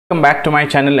Welcome back to my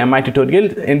channel MI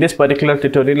Tutorial. In this particular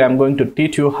tutorial, I'm going to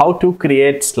teach you how to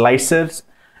create slicers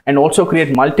and also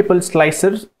create multiple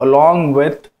slicers along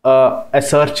with a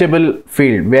searchable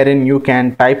field wherein you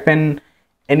can type in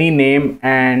any name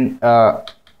and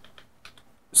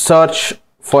search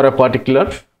for a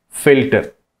particular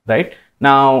filter. Right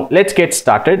now, let's get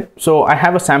started. So I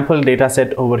have a sample data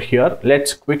set over here.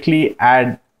 Let's quickly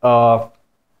add a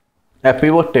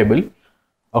pivot table.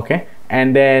 Okay,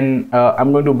 and then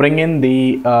I'm going to bring in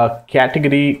the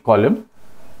category column.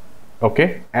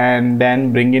 Okay, and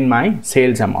then bring in my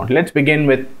sales amount. Let's begin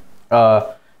with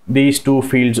these two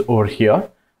fields over here.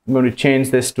 I'm going to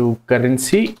change this to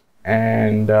currency,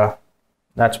 and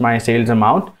that's my sales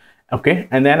amount. Okay,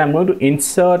 and then I'm going to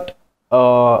insert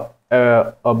a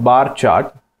bar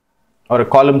chart or a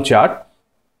column chart,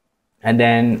 and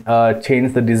then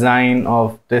change the design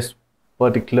of this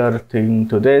particular thing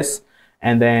to this,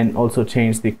 and then also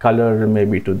change the color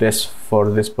maybe to this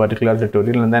for this particular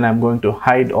tutorial. And then I'm going to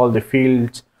hide all the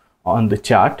fields on the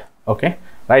chart. Okay,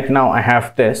 right now I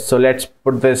have this, so let's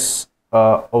put this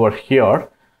over here,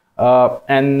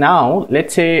 and now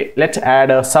let's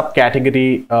add a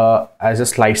subcategory as a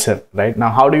slicer. Right now,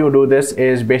 how do you do this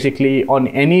is basically on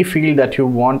any field that you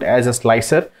want as a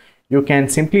slicer, you can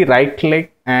simply right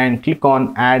click and click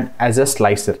on add as a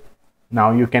slicer.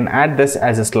 Now you can add this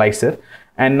as a slicer,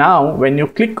 and now when you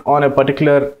click on a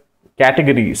particular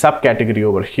category, subcategory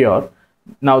over here,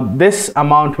 now this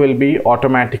amount will be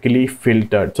automatically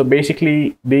filtered. So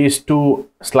basically these two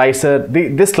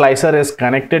this slicer is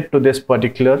connected to this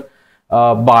particular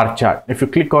bar chart. If you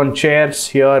click on chairs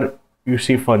here, you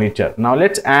see furniture. Now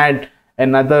let's add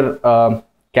another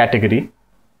category.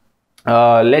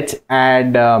 Let's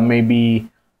add maybe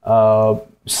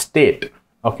state.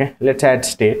 Okay, let's add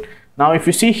state. Now if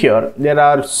you see here, there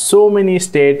are so many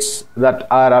states that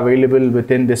are available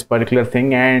within this particular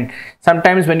thing, and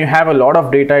sometimes when you have a lot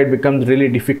of data, it becomes really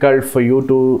difficult for you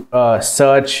to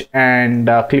search and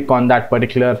click on that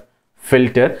particular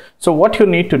filter. So what you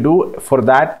need to do for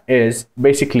that is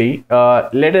basically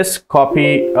let us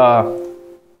copy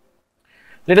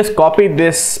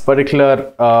this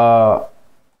particular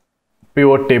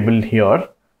pivot table here.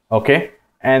 Okay,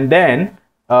 and then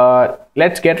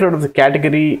let's get rid of the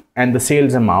category and the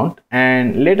sales amount,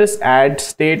 and let us add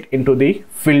state into the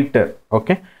filter.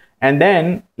 Okay, and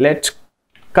then let's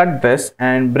cut this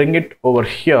and bring it over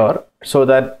here so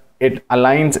that it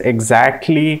aligns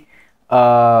exactly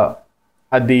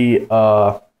at the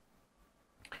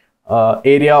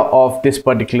area of this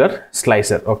particular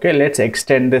slicer. Okay, let's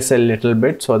extend this a little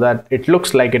bit so that it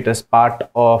looks like it is part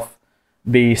of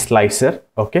the slicer.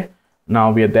 Okay,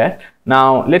 now we are there.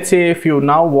 Now let's say if you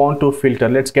now want to filter,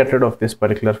 let's get rid of this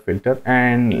particular filter,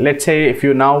 and let's say if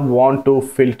you now want to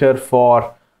filter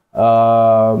for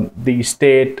the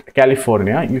state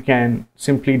California, you can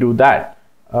simply do that.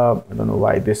 I don't know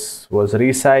why this was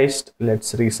resized.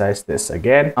 Let's resize this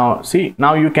again. Now see,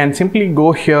 now you can simply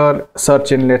go here,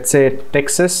 search in, let's say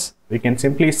Texas. We can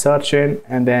simply search in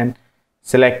and then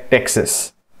select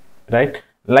Texas, right?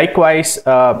 Likewise,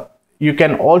 you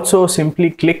can also simply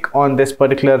click on this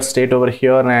particular state over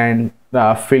here and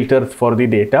filter for the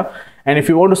data. And if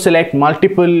you want to select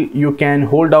multiple, you can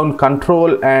hold down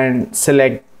Control and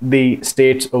select the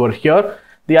states over here.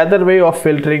 The other way of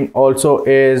filtering also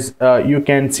is you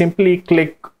can simply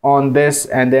click on this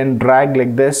and then drag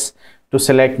like this to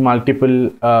select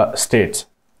multiple states.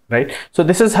 Right, so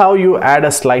this is how you add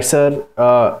a slicer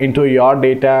into your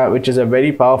data, which is a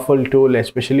very powerful tool,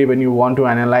 especially when you want to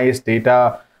analyze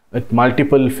data with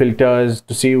multiple filters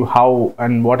to see how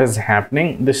and what is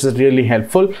happening. This is really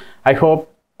helpful. I hope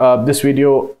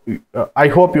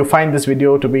you find this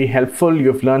video to be helpful.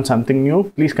 You've learned something new.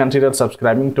 Please consider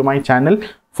subscribing to my channel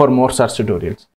for more such tutorials.